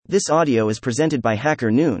This audio is presented by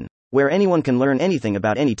Hacker Noon, where anyone can learn anything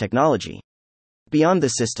about any technology. Beyond the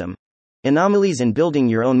System. Anomalies in Building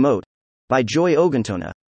Your Own Moat. By Joy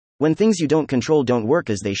Ogantona. When things you don't control don't work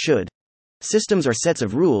as they should. Systems are sets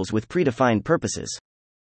of rules with predefined purposes.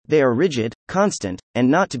 They are rigid, constant,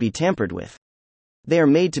 and not to be tampered with. They are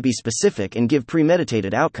made to be specific and give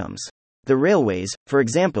premeditated outcomes. The railways, for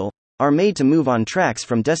example, are made to move on tracks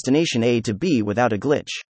from destination A to B without a glitch.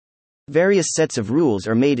 Various sets of rules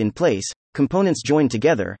are made in place, components joined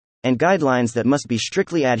together, and guidelines that must be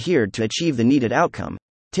strictly adhered to achieve the needed outcome,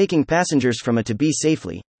 taking passengers from A to B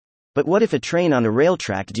safely. But what if a train on a rail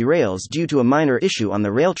track derails due to a minor issue on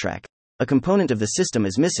the rail track, a component of the system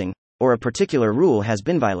is missing, or a particular rule has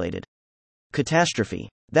been violated? Catastrophe.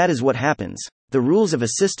 That is what happens. The rules of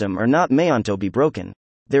a system are not meant to be broken.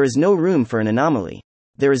 There is no room for an anomaly.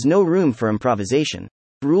 There is no room for improvisation.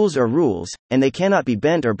 Rules are rules, and they cannot be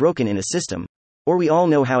bent or broken in a system, or we all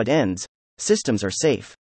know how it ends. Systems are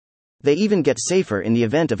safe. They even get safer in the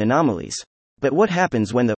event of anomalies. But what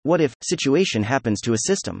happens when the what if situation happens to a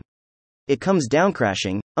system? It comes down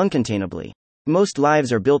crashing, uncontainably. Most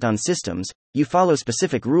lives are built on systems. You follow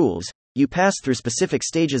specific rules, you pass through specific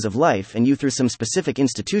stages of life, and you through some specific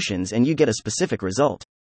institutions, and you get a specific result.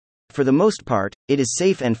 For the most part, it is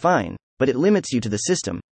safe and fine, but it limits you to the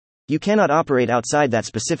system. You cannot operate outside that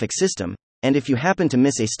specific system, and if you happen to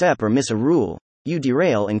miss a step or miss a rule, you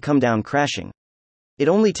derail and come down crashing. It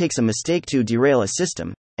only takes a mistake to derail a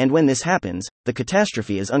system, and when this happens, the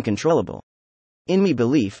catastrophe is uncontrollable. In my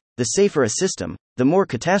belief, the safer a system, the more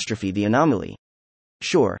catastrophe the anomaly.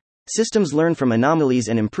 Sure, systems learn from anomalies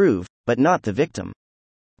and improve, but not the victim.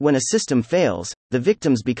 When a system fails, the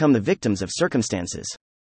victims become the victims of circumstances.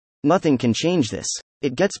 Nothing can change this.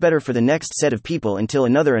 It gets better for the next set of people until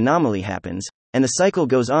another anomaly happens, and the cycle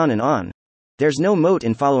goes on and on. There's no moat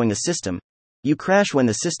in following a system. You crash when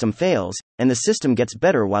the system fails, and the system gets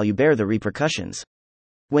better while you bear the repercussions.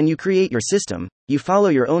 When you create your system, you follow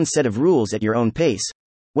your own set of rules at your own pace.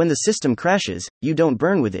 When the system crashes, you don't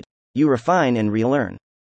burn with it, you refine and relearn.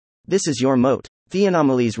 This is your moat. The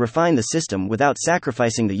anomalies refine the system without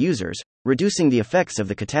sacrificing the users, reducing the effects of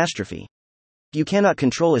the catastrophe. You cannot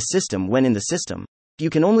control a system when in the system. You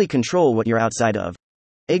can only control what you're outside of.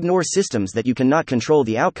 Ignore systems that you cannot control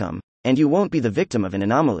the outcome, and you won't be the victim of an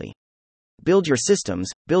anomaly. Build your systems,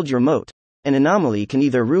 build your moat. An anomaly can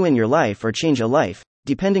either ruin your life or change a life,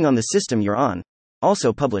 depending on the system you're on.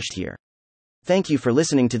 Also published here. Thank you for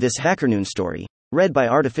listening to this HackerNoon story, read by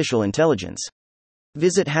Artificial Intelligence.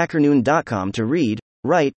 Visit hackernoon.com to read,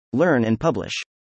 write, learn, and publish.